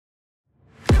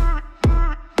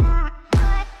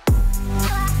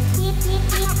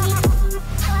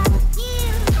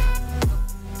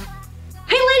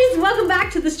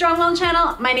to the Strong Wellness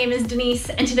channel. My name is Denise,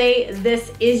 and today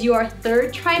this is your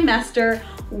third trimester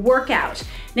workout.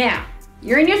 Now,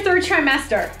 you're in your third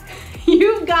trimester.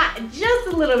 You've got just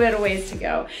a little bit of ways to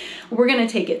go. We're gonna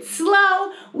take it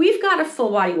slow. We've got a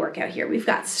full body workout here. We've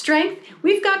got strength,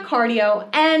 we've got cardio,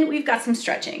 and we've got some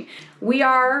stretching. We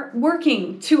are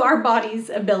working to our body's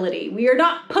ability. We are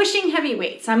not pushing heavy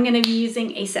weights. I'm gonna be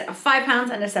using a set of 5 pounds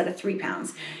and a set of 3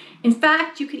 pounds. In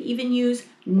fact, you could even use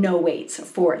no weights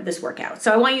for this workout.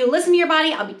 So I want you to listen to your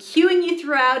body. I'll be cueing you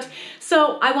throughout.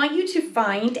 So I want you to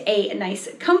find a nice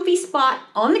comfy spot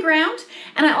on the ground.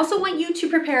 And I also want you to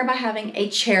prepare by having a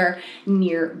chair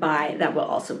nearby that we'll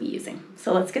also be using.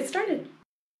 So let's get started.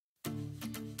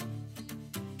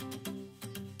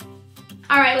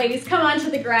 All right, ladies, come onto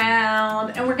the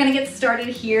ground and we're gonna get started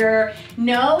here.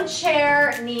 No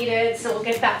chair needed, so we'll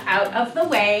get that out of the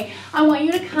way. I want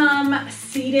you to come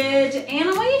seated and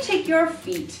I want you to take your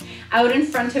feet out in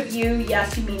front of you.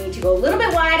 Yes, you may need to go a little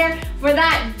bit wider for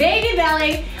that baby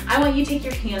belly. I want you to take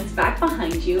your hands back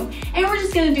behind you and we're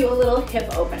just gonna do a little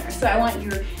hip opener. So I want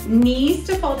your knees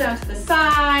to fall down to the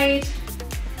side.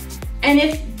 And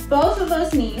if both of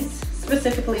those knees,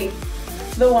 specifically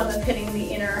the one that's hitting the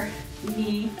inner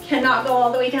knee, cannot go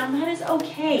all the way down, that is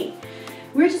okay.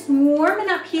 We're just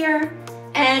warming up here,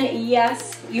 and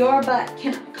yes, your butt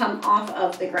can come off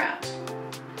of the ground.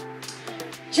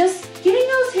 Just getting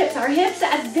those hips, our hips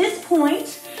at this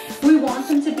point, we want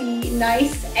them to be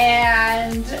nice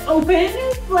and open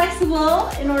and flexible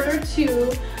in order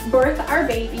to birth our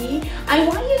baby. I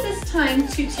want you this time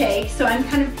to take, so I'm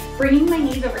kind of bringing my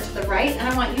knees over to the right, and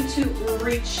I want you to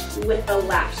reach with the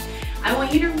left. I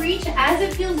want you to reach as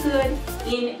it feels good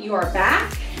in your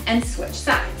back and switch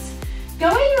sides. Go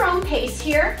at your own pace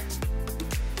here.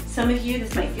 Some of you,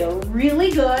 this might feel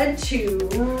really good to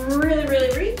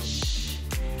really reach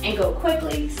and go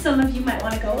quickly. Some of you might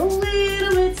want to go a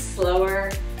little bit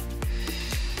slower.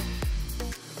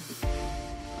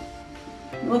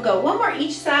 We'll go one more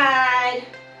each side.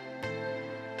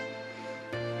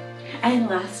 And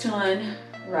last one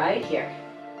right here.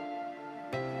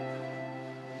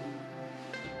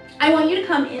 I want you to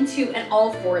come into an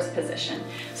all fours position.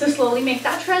 So slowly make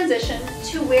that transition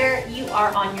to where you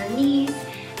are on your knees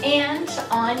and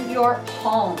on your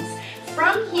palms.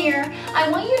 From here, I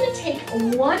want you to take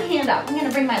one hand up. I'm gonna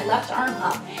bring my left arm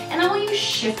up and I want you to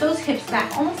shift those hips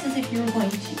back almost as if you were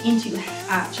going into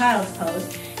child's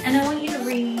pose. And I want you to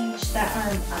reach that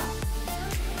arm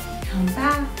up. Come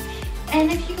back.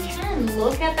 And if you can,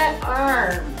 look at that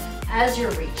arm as you're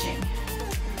reaching.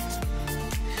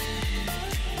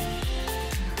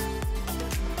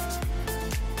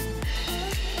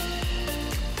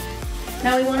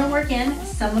 Now we want to work in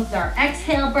some of our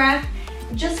exhale breath,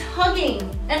 just hugging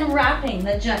and wrapping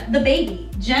the baby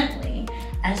gently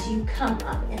as you come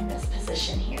up in this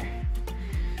position here.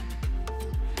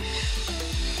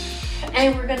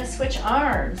 And we're going to switch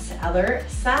arms, other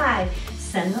side.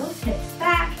 Send those hips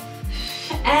back.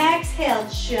 Exhale,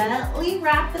 gently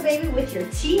wrap the baby with your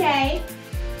TA.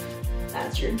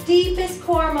 That's your deepest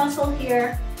core muscle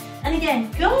here. And again,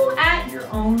 go at your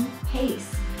own pace.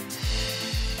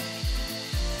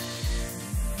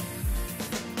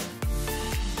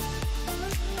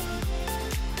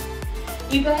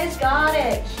 You guys got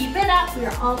it. Keep it up.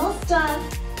 We're almost done.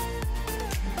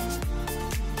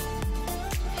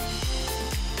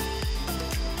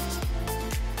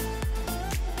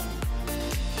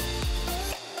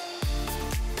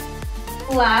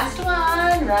 Last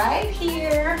one right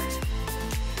here.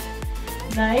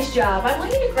 Nice job. I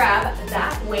want you to grab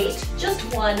that weight, just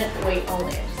one weight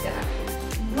only. I'm just gonna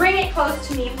bring it close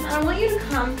to me. And I want you to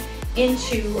come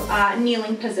into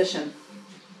kneeling position.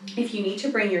 If you need to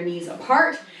bring your knees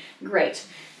apart, great.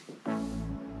 I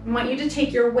want you to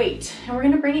take your weight and we're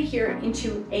gonna bring it here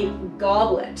into a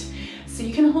goblet. So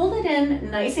you can hold it in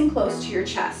nice and close to your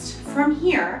chest. From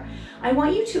here, I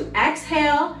want you to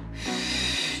exhale,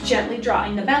 gently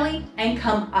drawing the belly and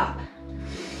come up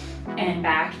and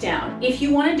back down. If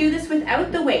you wanna do this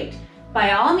without the weight,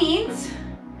 by all means,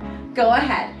 go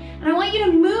ahead. And I want you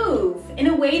to move in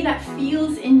a way that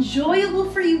feels enjoyable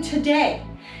for you today.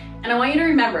 And I want you to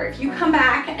remember, if you come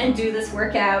back and do this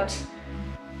workout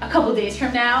a couple days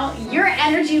from now, your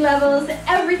energy levels,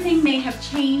 everything may have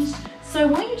changed. So I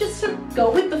want you just to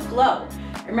go with the flow.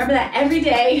 Remember that every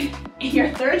day in your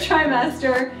third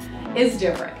trimester is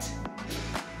different.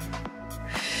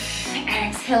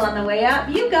 Exhale on the way up,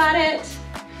 you got it.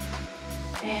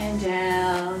 And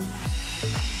down.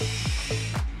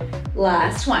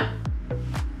 Last one.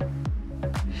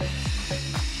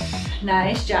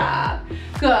 Nice job.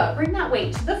 Good. Bring that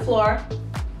weight to the floor.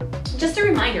 Just a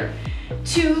reminder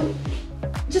to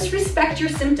just respect your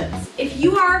symptoms. If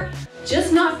you are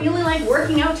just not feeling like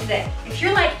working out today, if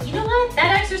you're like, you know what,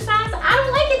 that exercise, I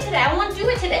don't like it today, I don't want to do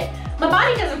it today. My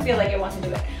body doesn't feel like it wants to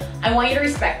do it. I want you to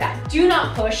respect that. Do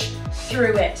not push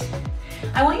through it.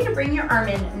 I want you to bring your arm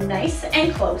in nice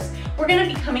and close. We're gonna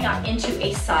be coming up into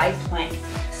a side plank.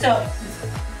 So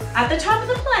at the top of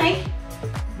the plank,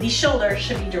 the shoulder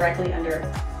should be directly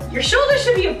under. Your shoulder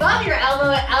should be above your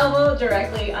elbow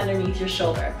directly underneath your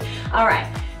shoulder. All right,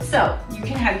 so you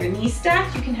can have your knees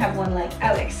stacked, you can have one leg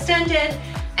out extended,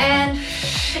 and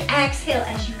exhale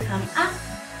as you come up.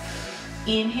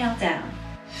 Inhale down.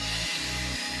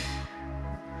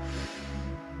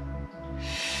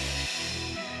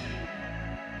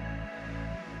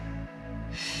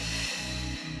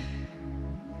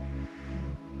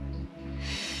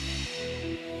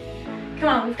 Come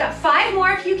on, we've got 5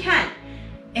 more if you can.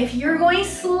 If you're going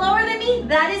slower than me,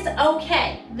 that is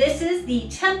okay. This is the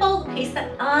tempo, the pace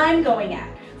that I'm going at.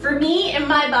 For me and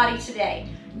my body today.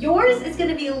 Yours is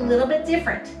gonna be a little bit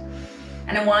different.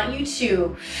 And I want you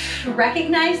to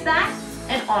recognize that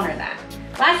and honor that.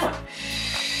 Last one.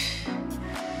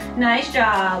 Nice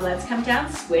job. Let's come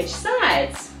down, switch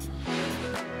sides.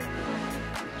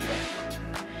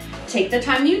 Take the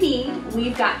time you need.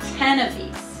 We've got 10 of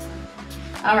these.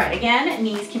 All right, again,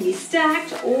 knees can be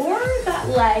stacked or that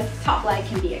leg, top leg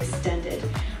can be extended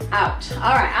out.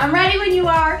 All right, I'm ready when you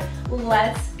are.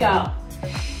 Let's go.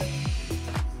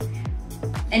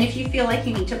 And if you feel like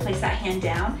you need to place that hand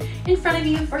down in front of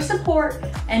you for support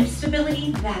and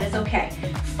stability, that is okay.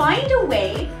 Find a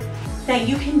way that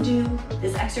you can do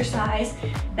this exercise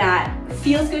that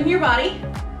feels good in your body,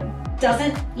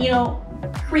 doesn't,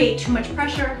 create too much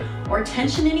pressure or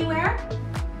tension anywhere.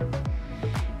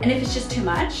 And if it's just too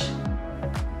much,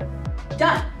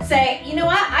 done. Say, you know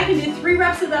what? I can do 3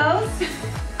 reps of those.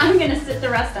 I'm gonna sit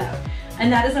the rest out.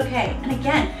 And that is okay. And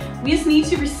again, we just need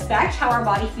to respect how our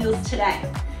body feels today.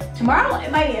 Tomorrow,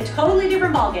 it might be a totally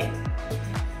different ballgame.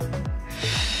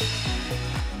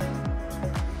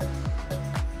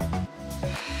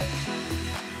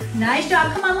 Nice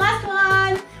job, come on, last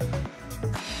one.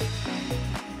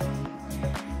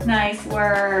 Nice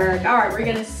work. All right, we're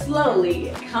gonna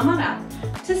slowly come on up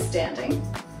to standing.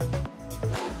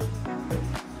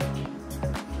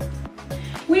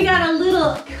 We got a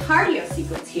little cardio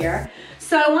sequence here.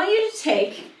 So I want you to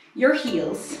take your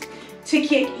heels to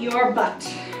kick your butt.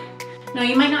 Now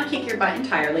you might not kick your butt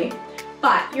entirely,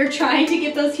 but you're trying to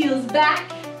get those heels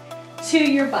back to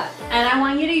your butt. And I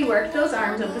want you to work those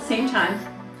arms at the same time,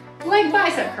 like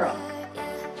bicep curl.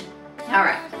 All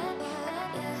right,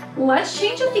 let's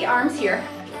change up the arms here.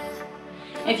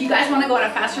 If you guys wanna go at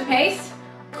a faster pace,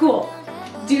 cool,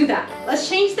 do that. Let's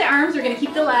change the arms. We're gonna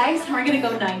keep the legs and we're gonna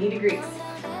go 90 degrees.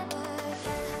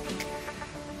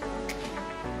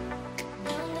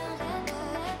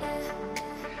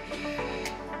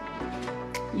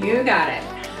 You got it.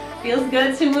 Feels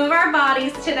good to move our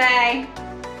bodies today.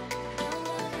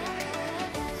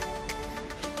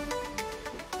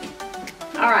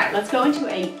 All right, let's go into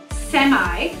a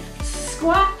semi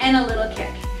squat and a little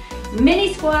kick.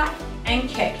 Mini squat and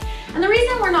kick. And the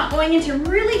reason we're not going into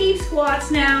really deep squats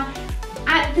now,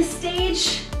 at this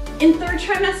stage in 3rd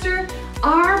trimester,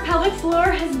 our pelvic floor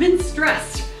has been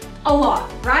stressed a lot,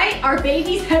 right? Our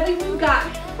baby's heavy, we've got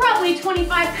probably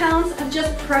 25 pounds of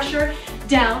just pressure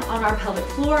down on our pelvic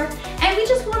floor. And we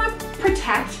just wanna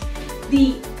protect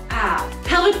the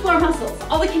pelvic floor muscles,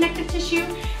 all the connective tissue,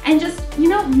 and just,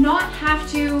 not have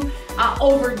to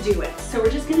overdo it. So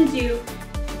we're just gonna do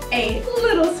a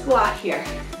little squat here.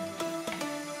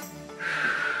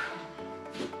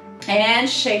 And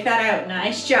shake that out,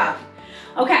 nice job.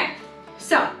 Okay,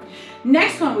 so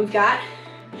next one we've got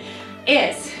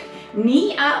is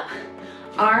knee up,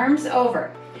 arms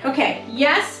over. Okay,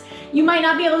 yes, you might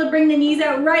not be able to bring the knees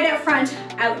out right out front,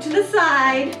 out to the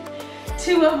side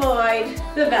to avoid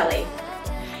the belly.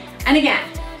 And again,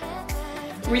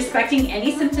 respecting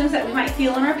any symptoms that we might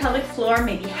feel on our pelvic floor,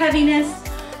 maybe heaviness,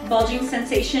 bulging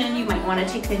sensation. You might want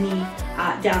to take the knee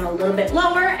down a little bit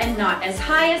lower and not as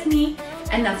high as me,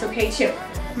 and that's okay too.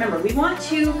 Remember, we want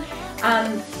to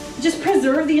just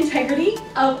preserve the integrity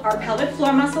of our pelvic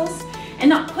floor muscles and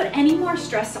not put any more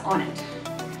stress on it.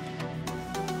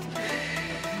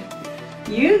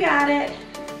 You got it.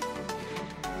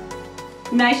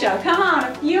 Nice job, come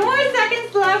on, a few more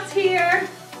seconds left here.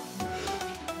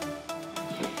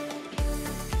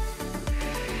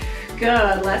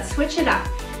 Good, let's switch it up.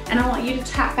 And I want you to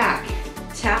tap back,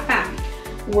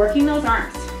 working those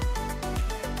arms.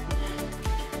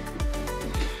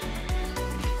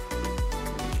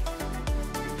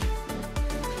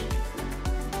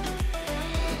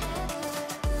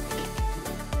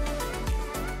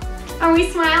 Are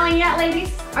we smiling yet,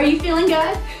 ladies? Are you feeling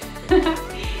good?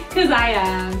 Because I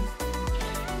am.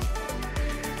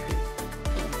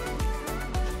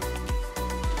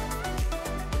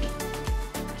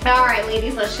 All right,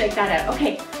 ladies, let's shake that out.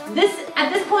 Okay,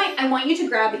 at this point, I want you to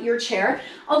grab your chair,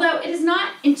 although it is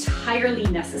not entirely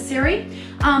necessary,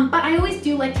 but I always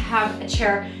do like to have a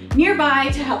chair nearby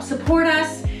to help support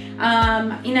us,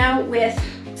 you know, with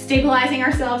stabilizing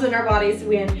ourselves and our bodies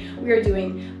when we are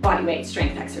doing body weight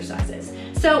strength exercises.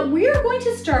 So we are going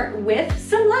to start with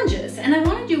some lunges, and I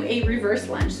want to do a reverse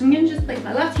lunge. So I'm going to just place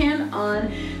my left hand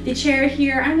on the chair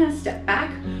here. I'm going to step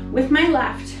back with my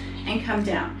left and come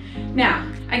down. Now,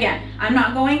 again, I'm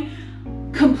not going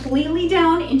completely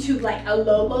down into like a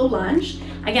low lunge.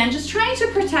 Again, just trying to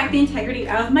protect the integrity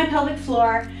of my pelvic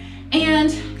floor.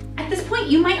 And at this point,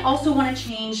 you might also want to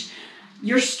change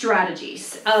your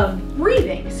strategies of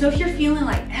breathing. So if you're feeling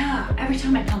like, every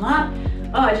time I come up,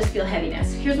 I just feel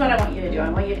heaviness. Here's what I want you to do. I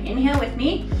want you to inhale with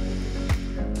me.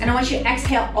 And I want you to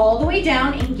exhale all the way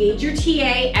down, engage your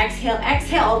TA,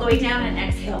 exhale all the way down, and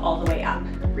exhale all the way up.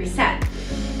 Reset.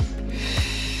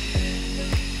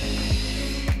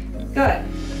 Good.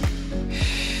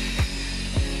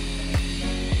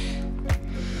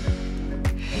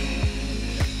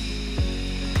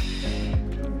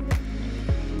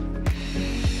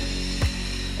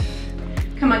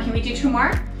 Come on, can we do 2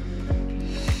 more?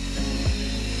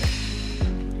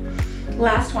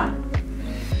 Last one.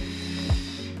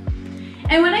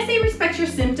 And when I say respect your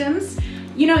symptoms,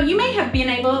 you know, you may have been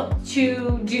able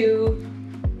to do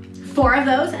 4 of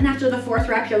those, and after the 4th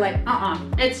rep, you're like,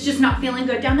 it's just not feeling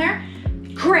good down there.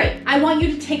 Great, I want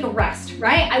you to take a rest,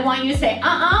 right? I want you to say,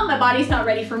 my body's not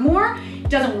ready for more, it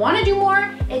doesn't want to do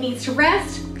more, it needs to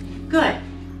rest. Good.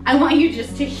 I want you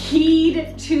just to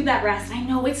heed to that rest. I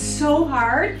know it's so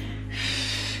hard,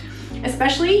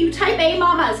 especially you type A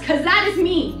mamas, because that is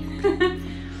me.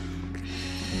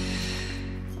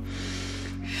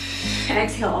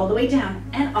 Exhale all the way down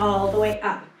and all the way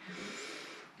up.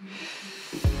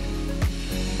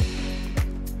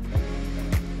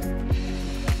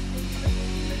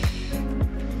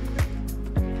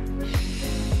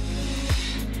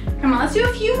 Come on, let's do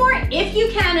a few more if you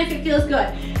can, if it feels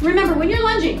good. Remember, when you're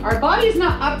lunging, our body is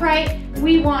not upright.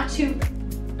 We want to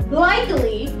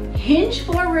likely hinge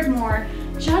forward more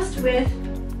just with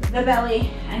the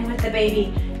belly and with the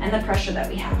baby and the pressure that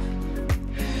we have.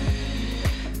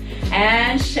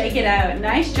 And shake it out.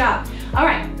 Nice job. All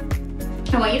right,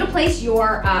 I want you to place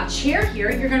your chair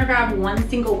here. You're gonna grab one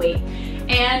single weight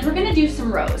and we're gonna do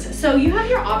some rows. So you have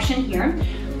your option here.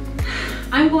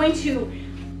 I'm going to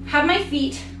have my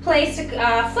feet placed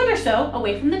a foot or so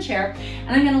away from the chair,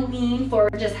 and I'm gonna lean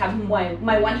forward, just have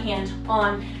my one hand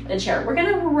on the chair. We're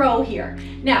gonna row here.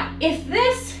 Now, if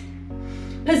this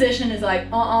position is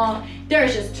like,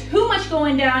 there's just too much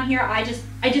going down here,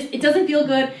 it doesn't feel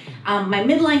good, my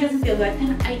midline doesn't feel good,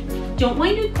 then I don't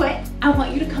want you to quit. I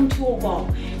want you to come to a wall,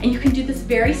 and you can do this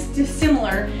very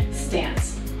similar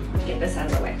stance. Let's get this out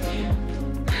of the way.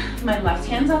 My left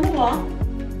hand's on the wall.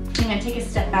 I'm gonna take a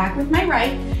step back with my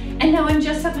right, and now I'm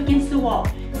just up against the wall.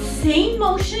 Same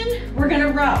motion, we're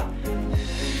gonna row.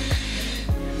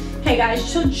 Okay guys,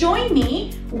 so join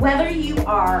me whether you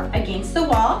are against the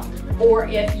wall or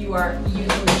if you are using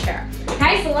the chair.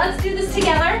 Okay, so let's do this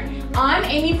together. I'm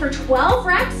aiming for 12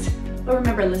 reps, but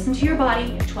remember, listen to your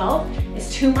body. If 12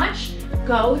 is too much,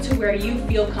 go to where you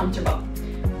feel comfortable.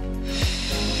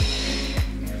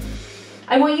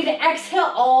 I want you to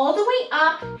exhale all the way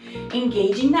up,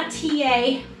 engaging that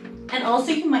TA, and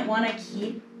also you might want to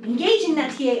keep engaging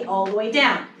that TA all the way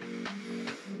down.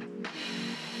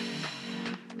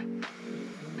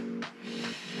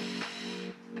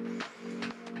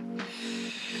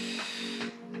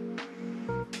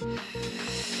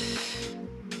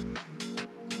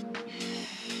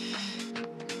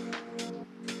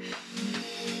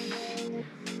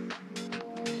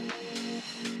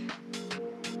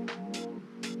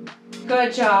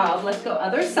 Good job. Let's go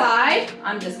other side.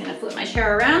 I'm just gonna flip my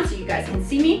chair around so you guys can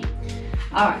see me.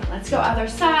 All right, let's go other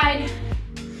side.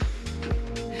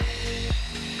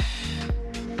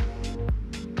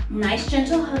 Nice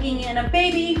gentle hugging in a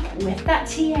baby with that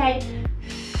TA.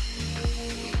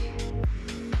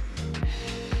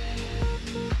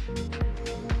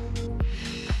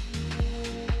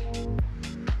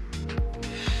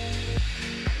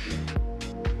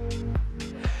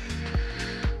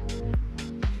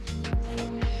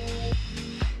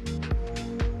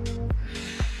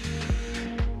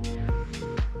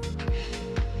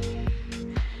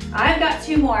 I've got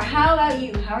 2 more. How about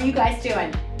you? How are you guys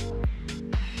doing?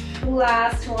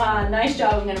 Last one. Nice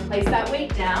job. I'm going to place that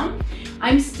weight down.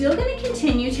 I'm still gonna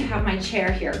continue to have my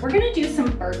chair here. We're gonna do some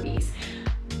burpees.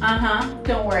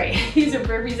 Don't worry. These are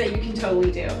burpees that you can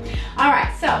totally do. All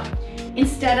right, so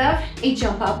instead of a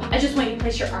jump up, I just want you to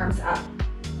place your arms up.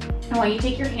 I want you to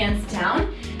take your hands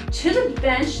down to the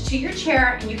bench, to your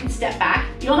chair, and you can step back.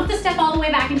 You don't have to step all the way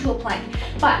back into a plank,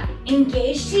 but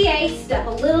engage TA, step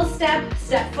a little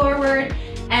step forward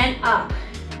and up.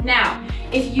 Now,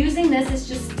 if using this is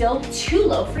just still too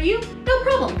low for you, no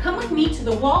problem. Come with me to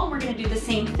the wall. We're gonna do the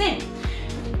same thing.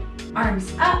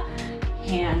 Arms up,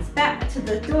 hands back to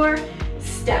the door,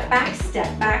 step back,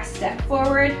 step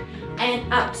forward,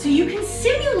 and up. So you can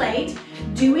simulate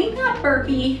doing that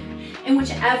burpee in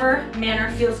whichever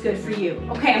manner feels good for you.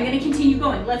 Okay, I'm gonna continue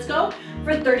going. Let's go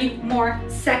for 30 more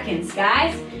seconds,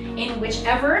 guys, in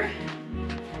whichever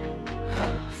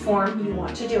form you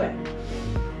want to do it.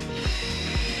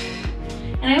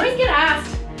 And I always get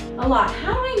asked a lot,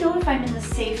 how do I know if I'm in the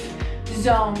safe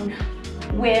zone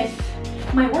with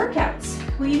my workouts?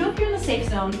 Well, you know if you're in the safe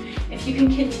zone, if you can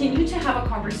continue to have a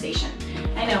conversation.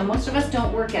 I know most of us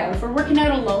don't work out. If we're working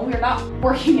out alone, we're not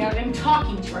working out and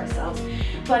talking to ourselves.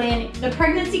 But in the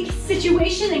pregnancy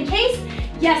situation in case,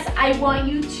 yes, I want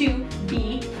you to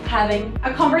be having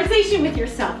a conversation with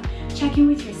yourself. Check in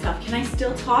with yourself. Can I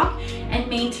still talk and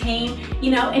maintain,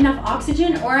 enough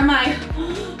oxygen, or am I,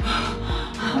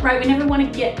 right, we never want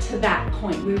to get to that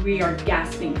point where we are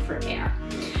gasping for air.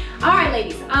 All right,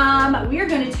 ladies, we are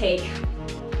going to take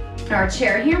our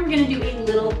chair here. We're going to do a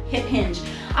little hip hinge.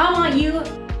 I want you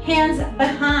hands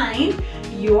behind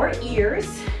your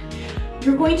ears.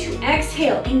 You're going to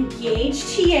exhale, engage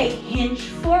TA, hinge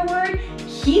forward,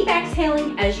 keep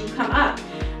exhaling as you come up.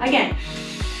 Again.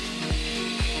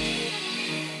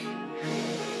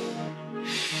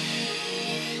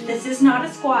 This is not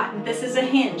a squat, this is a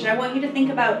hinge. I want you to think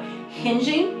about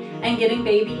hinging and getting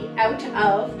baby out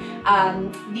of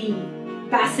the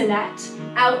bassinet,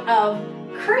 out of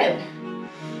crib.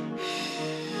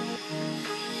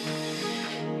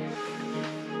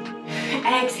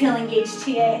 Exhale, engage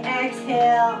TA,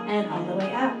 exhale, and all the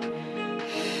way up.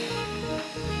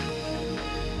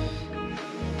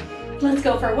 Let's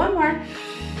go for one more.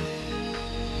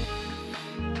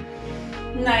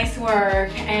 Nice work,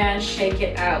 and shake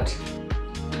it out.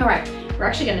 All right, we're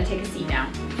actually gonna take a seat now.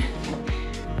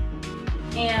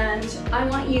 And I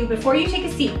want you, before you take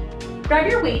a seat,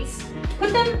 grab your weights,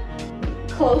 put them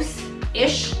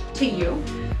close-ish to you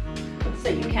so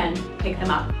you can pick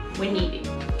them up when needed.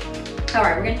 All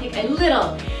right, we're gonna take a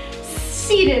little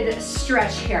seated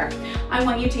stretch here. I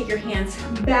want you to take your hands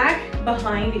back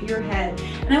behind your head,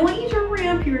 and I want you to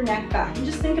ramp your neck back and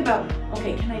just think about,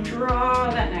 okay, can I draw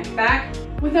that neck back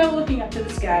without looking up to the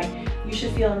sky? You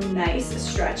should feel a nice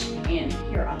stretch in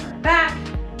your upper back,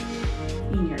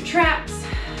 in your traps,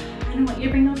 and I want you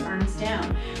to bring those arms down.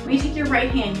 When you take your right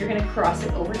hand, you're gonna cross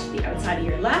it over to the outside of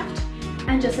your left,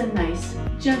 and just a nice,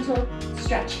 gentle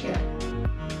stretch here.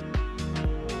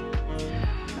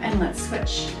 And let's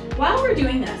switch. While we're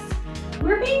doing this,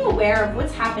 we're being aware of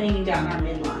what's happening down our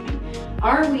midline.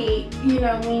 Are we,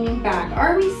 leaning back?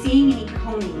 Are we seeing any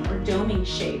coning or doming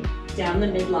shape down the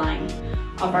midline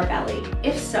of our belly?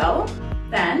 If so,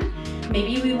 then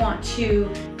maybe we want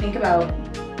to think about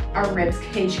our ribs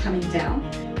cage coming down.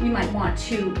 We might want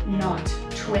to not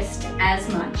twist as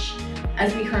much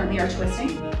as we currently are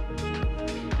twisting.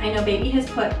 I know baby has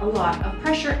put a lot of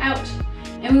pressure out,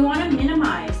 and we want to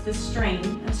minimize the strain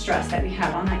and stress that we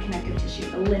have on that connective tissue,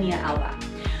 the linea alba.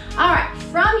 All right,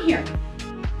 from here,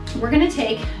 we're gonna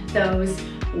take those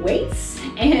weights,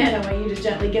 and I want you to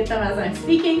gently get them as I'm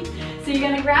speaking. So you're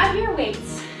gonna grab your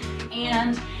weights,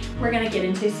 and we're gonna get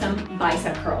into some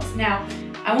bicep curls. Now,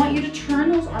 I want you to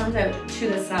turn those arms out to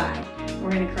the side.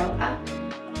 We're gonna curl up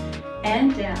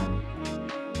and down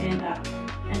and up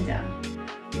and down.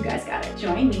 You guys got it,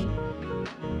 join me.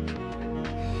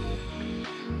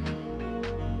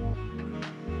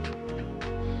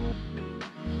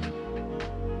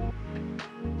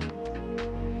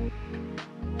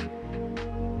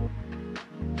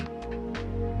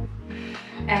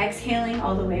 Exhaling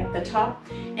all the way up the top.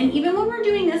 And even when we're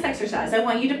doing this exercise, I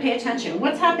want you to pay attention.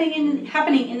 What's happening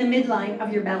in the midline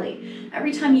of your belly?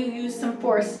 Every time you use some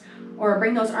force or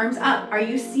bring those arms up, are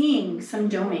you seeing some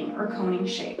doming or coning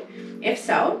shape? If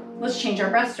so, let's change our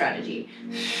breath strategy.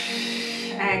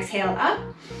 Exhale up,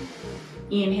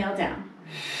 inhale down.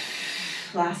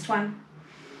 Last one.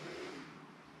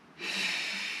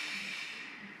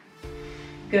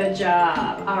 Good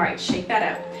job. All right, shake that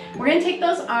out. We're gonna take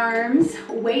those arms,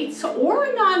 weights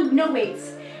or no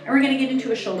weights, and we're gonna get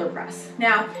into a shoulder press.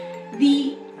 Now,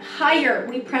 the higher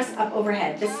we press up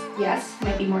overhead, this, yes,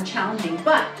 might be more challenging,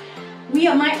 but we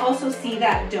might also see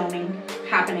that doming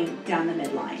happening down the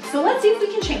midline. So let's see if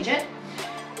we can change it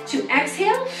to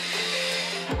exhale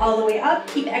all the way up,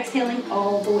 keep exhaling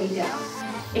all the way down.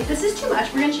 If this is too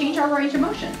much, we're gonna change our range of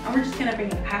motion, and we're just gonna bring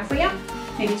it halfway up,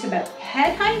 maybe to about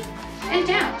head height and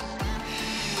down.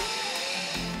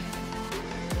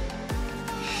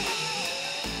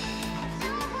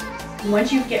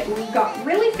 Once you got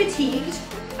really fatigued,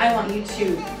 I want you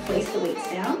to place the weights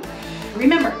down.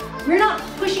 Remember, we're not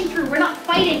pushing through, we're not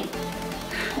fighting,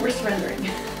 we're surrendering.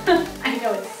 I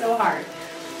know it's so hard.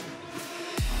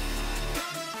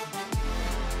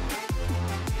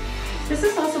 This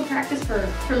is also practice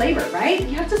for labor, right?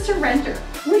 You have to surrender.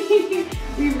 We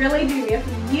really do. We have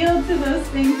to yield to those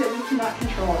things that we cannot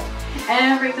control.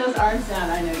 And bring those arms down.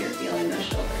 I know you're feeling those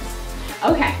shoulders.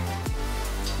 Okay,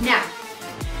 now,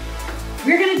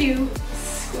 we're gonna do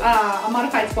a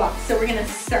modified squat. So we're gonna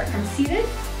start from seated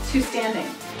to standing.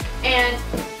 And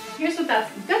here's what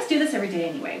you guys do this every day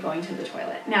anyway, going to the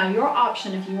toilet. Now, your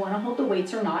option, if you wanna hold the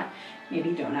weights or not, maybe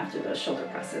you don't have to do those shoulder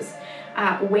presses.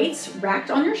 Weights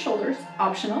racked on your shoulders,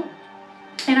 optional.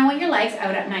 And I want your legs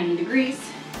out at 90 degrees.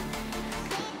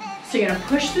 So you're gonna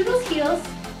push through those heels,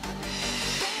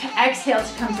 exhale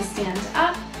to come to stand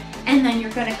up, and then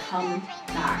you're gonna come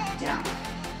back down.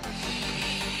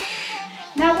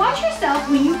 Now watch yourself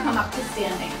when you come up to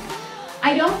standing.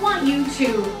 I don't want you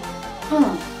to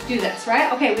do this,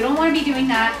 right? Okay, we don't wanna be doing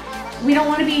that. We don't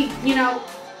wanna be,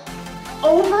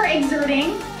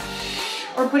 overexerting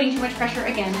or putting too much pressure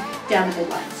again down the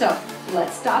midline. So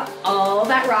let's stop all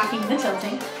that rocking, the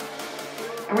tilting,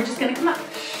 and we're just gonna come up.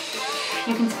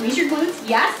 You can squeeze your glutes,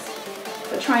 yes,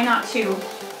 but try not to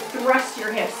thrust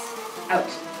your hips out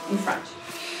in front.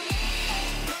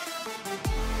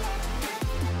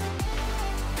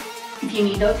 If you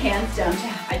need those hands down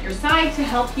at your side to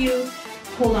help you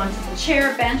hold on to the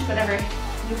chair, bench, whatever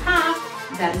you have,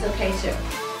 that is okay too.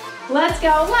 Let's go,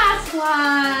 last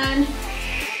one.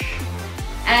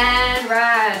 And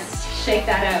rest, shake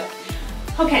that out.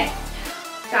 Okay,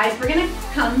 guys, we're gonna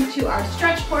come to our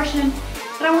stretch portion,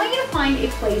 but I want you to find a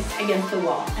place against the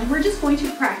wall. And we're just going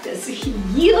to practice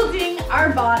yielding our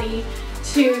body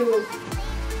to,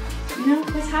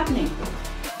 what's happening.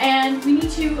 And we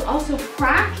need to also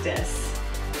practice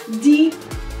deep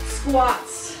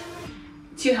squats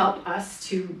to help us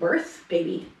to birth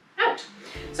baby out.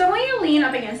 So I want you to lean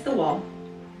up against the wall.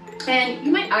 And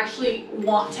you might actually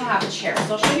want to have a chair.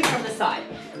 So I'll show you from the side.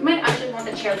 You might actually want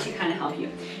the chair to kind of help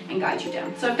you and guide you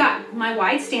down. So I've got my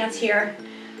wide stance here.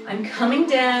 I'm coming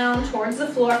down towards the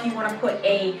floor. If you want to put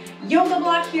a yoga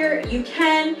block here, you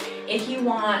can. If you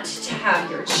want to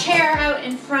have your chair out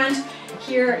in front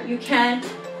here, you can.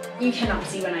 You cannot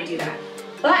see when I do that.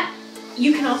 But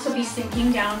you can also be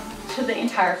sinking down to the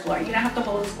entire floor. You don't have to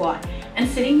hold a squat. And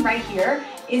sitting right here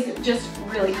is just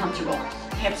really comfortable.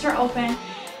 Hips are open.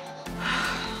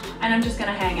 And I'm just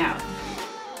gonna hang out.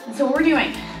 And so what we're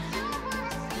doing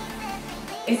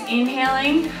is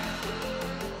inhaling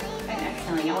and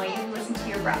exhaling. I want you to listen to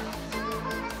your breath.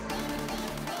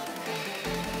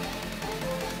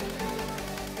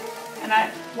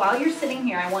 And while you're sitting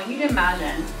here, I want you to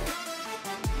imagine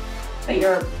that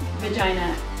your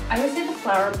vagina, I would say the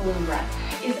flower balloon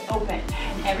breath, is open.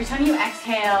 And every time you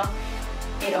exhale,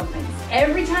 it opens.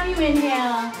 Every time you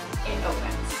inhale, it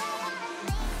opens.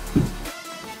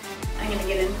 I'm gonna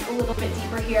get in a little bit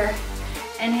deeper here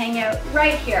and hang out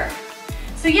right here.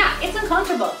 So yeah, it's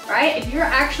uncomfortable, right? If you're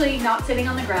actually not sitting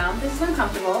on the ground, this is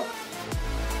uncomfortable.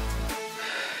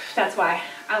 That's why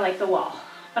I like the wall.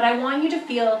 But I want you to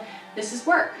feel this is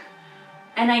work.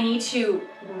 And I need to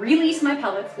release my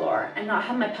pelvic floor and not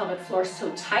have my pelvic floor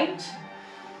so tight.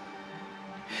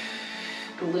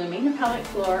 Glooming the pelvic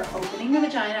floor, opening the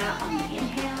vagina on the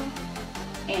inhale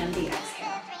and the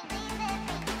exhale.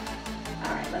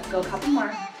 All right, let's go a couple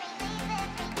more.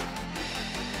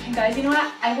 And guys, you know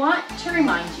what? I want to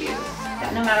remind you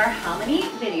that no matter how many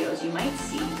videos you might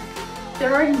see,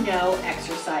 there are no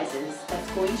exercises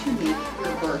that's going to make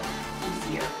your birth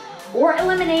easier or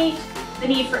eliminate the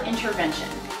need for intervention.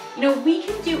 We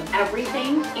can do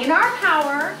everything in our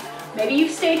power. Maybe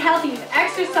you've stayed healthy, you've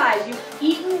exercised, you've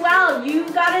eaten well,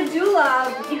 you've got a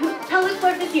doula, pelvic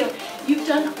floor physio. You've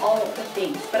done all of the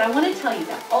things. But I want to tell you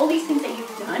that all these things that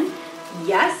you've done,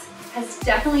 yes, has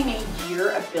definitely made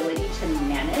your ability to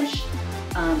manage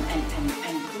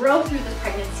and grow through this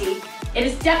pregnancy. It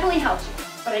has definitely helped you.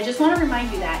 But I just want to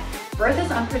remind you that birth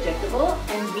is unpredictable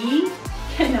and we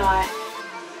cannot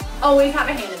always have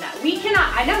a hand in that. We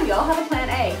cannot, I know we all have a plan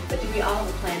A, but do we all have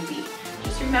a plan B?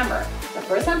 Just remember, The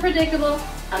birth's unpredictable,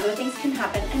 other things can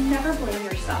happen, and never blame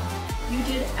yourself. You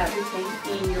did everything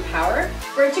in your power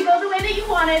for it to go the way that you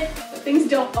wanted, but things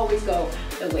don't always go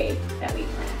the way that we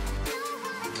planned.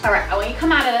 All right, I want you to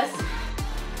come out of this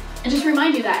and just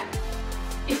remind you that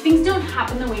if things don't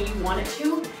happen the way you want it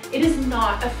to, it is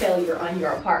not a failure on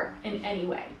your part in any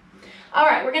way. All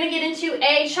right, we're gonna get into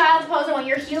a child's pose. I want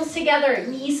your heels together,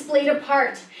 knees splayed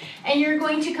apart, and you're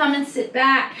going to come and sit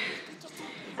back.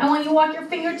 I want you to walk your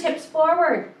fingertips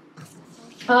forward.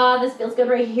 Oh, this feels good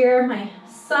right here. My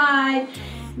side,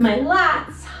 my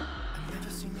lats.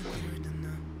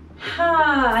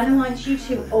 And I want you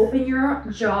to open your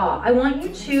jaw. I want you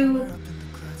to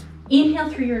inhale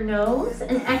through your nose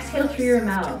and exhale through your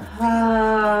mouth.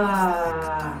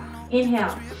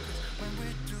 Inhale.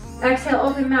 Exhale,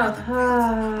 open mouth.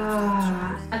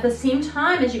 At the same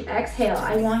time as you exhale,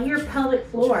 I want your pelvic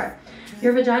floor,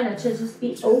 your vagina to just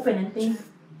be open and think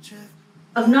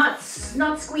of not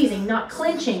squeezing, not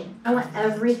clenching. I want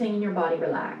everything in your body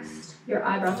relaxed. Your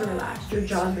eyebrows are relaxed, your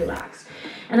jaw's relaxed.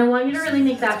 And I want you to really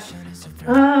make that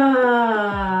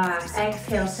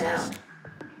exhale sound.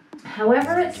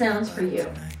 However it sounds for you.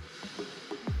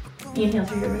 Inhale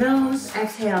through your nose,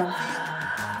 exhale.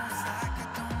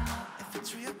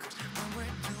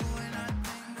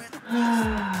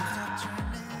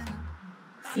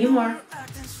 Few more.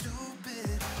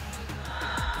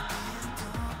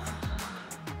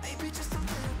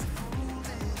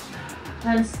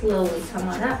 And slowly come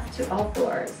on up to all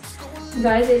fours. You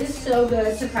guys, it is so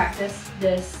good to practice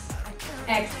this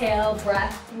exhale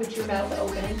breath with your mouth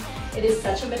open. It is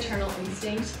such a maternal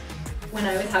instinct. When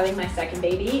I was having my second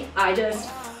baby, I just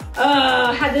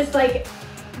had this like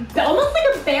almost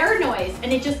like a bear noise,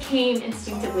 and it just came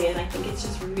instinctively. And I think it's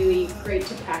just really great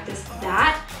to practice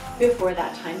that before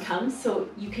that time comes, so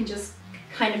you can just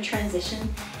kind of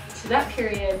transition to that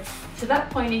period, to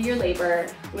that point in your labor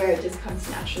where it just comes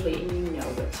naturally and you know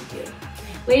what to do.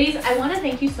 Ladies, I want to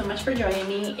thank you so much for joining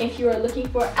me. If you are looking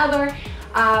for other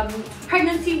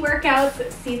pregnancy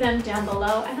workouts, see them down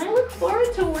below, and I look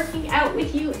forward to working out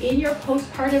with you in your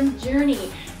postpartum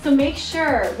journey. So make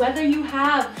sure, whether you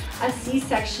have a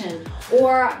C-section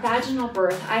or vaginal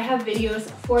birth, I have videos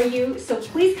for you. So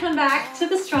please come back to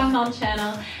the Strong Mom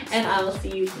channel, and I will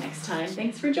see you next time.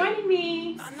 Thanks for joining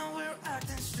me.